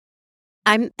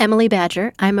I'm Emily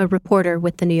Badger. I'm a reporter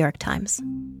with the New York Times.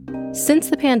 Since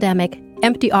the pandemic,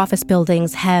 empty office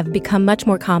buildings have become much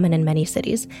more common in many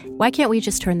cities. Why can't we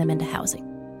just turn them into housing?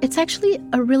 It's actually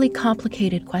a really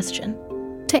complicated question.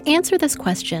 To answer this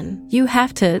question, you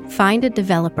have to find a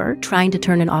developer trying to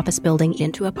turn an office building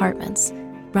into apartments,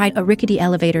 ride a rickety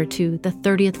elevator to the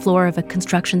 30th floor of a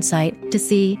construction site to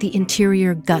see the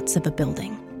interior guts of a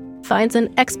building. Finds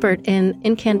an expert in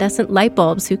incandescent light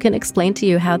bulbs who can explain to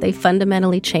you how they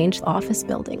fundamentally change office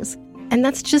buildings. And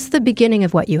that's just the beginning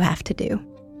of what you have to do.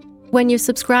 When you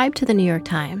subscribe to the New York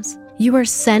Times, you are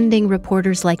sending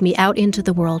reporters like me out into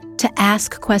the world to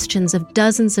ask questions of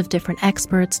dozens of different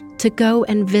experts, to go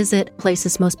and visit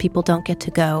places most people don't get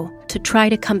to go, to try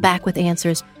to come back with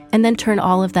answers, and then turn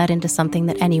all of that into something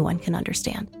that anyone can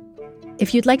understand.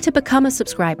 If you'd like to become a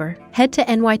subscriber, head to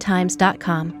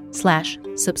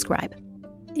nytimes.com/subscribe.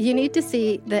 You need to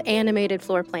see the animated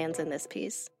floor plans in this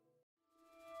piece.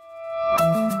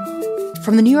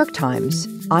 From the New York Times,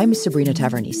 I'm Sabrina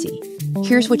Tavernise.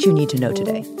 Here's what you need to know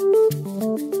today.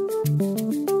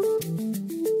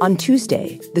 On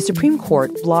Tuesday, the Supreme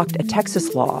Court blocked a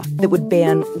Texas law that would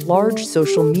ban large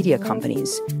social media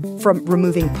companies from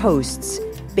removing posts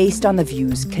based on the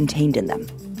views contained in them.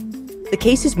 The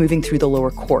case is moving through the lower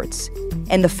courts,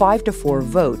 and the 5-4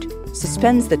 vote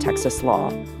suspends the Texas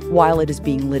law while it is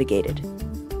being litigated.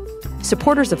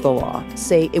 Supporters of the law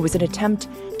say it was an attempt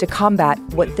to combat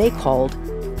what they called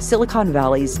Silicon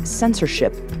Valley's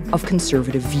censorship of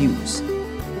conservative views.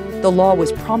 The law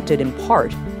was prompted in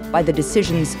part by the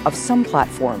decisions of some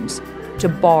platforms to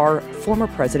bar former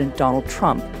President Donald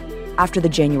Trump after the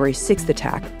January 6th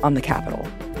attack on the Capitol.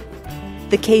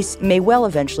 The case may well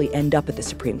eventually end up at the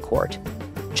Supreme Court.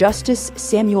 Justice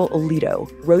Samuel Alito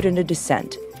wrote in a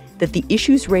dissent that the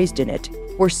issues raised in it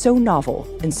were so novel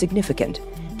and significant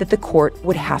that the court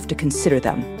would have to consider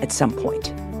them at some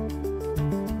point.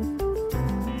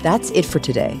 That's it for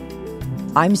today.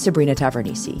 I'm Sabrina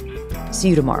Tavernise. See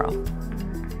you tomorrow.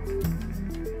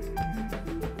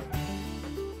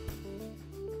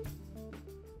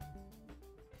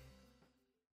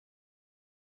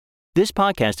 This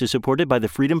podcast is supported by the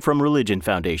Freedom From Religion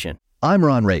Foundation. I'm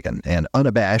Ron Reagan, an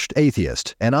unabashed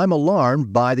atheist, and I'm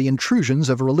alarmed by the intrusions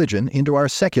of religion into our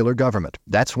secular government.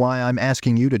 That's why I'm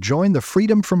asking you to join the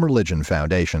Freedom From Religion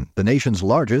Foundation, the nation's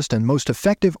largest and most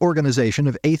effective organization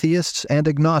of atheists and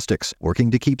agnostics,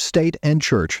 working to keep state and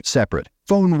church separate.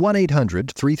 Phone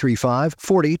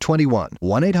 1-800-335-4021,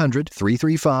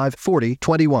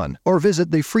 1-800-335-4021, or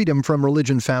visit the Freedom From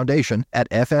Religion Foundation at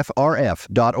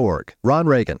ffrf.org. Ron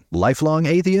Reagan, lifelong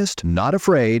atheist, not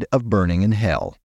afraid of burning in hell.